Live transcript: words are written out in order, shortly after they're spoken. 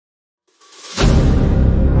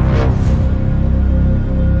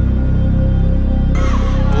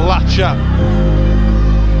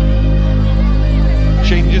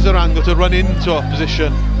Arango to run into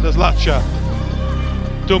opposition. There's Lacha.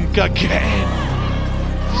 Dunk again.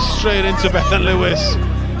 Straight into Bethan Lewis.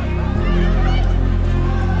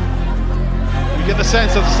 You get the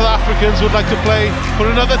sense that the South Africans would like to play for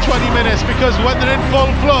another 20 minutes, because when they're in full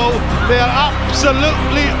flow, they are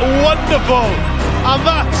absolutely wonderful. And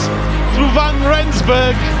that, through Van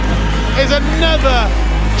Rensburg, is another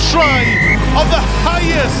try of the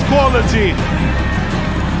highest quality.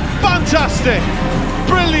 Fantastic,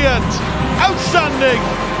 brilliant, outstanding.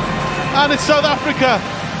 And it's South Africa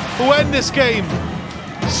who end this game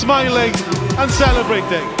smiling and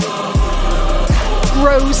celebrating.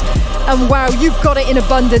 Grows, and wow, you've got it in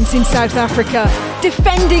abundance in South Africa.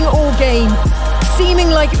 Defending all game, seeming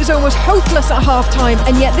like it was almost hopeless at half-time,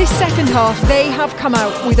 and yet this second half they have come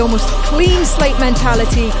out with almost clean slate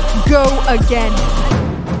mentality. Go again.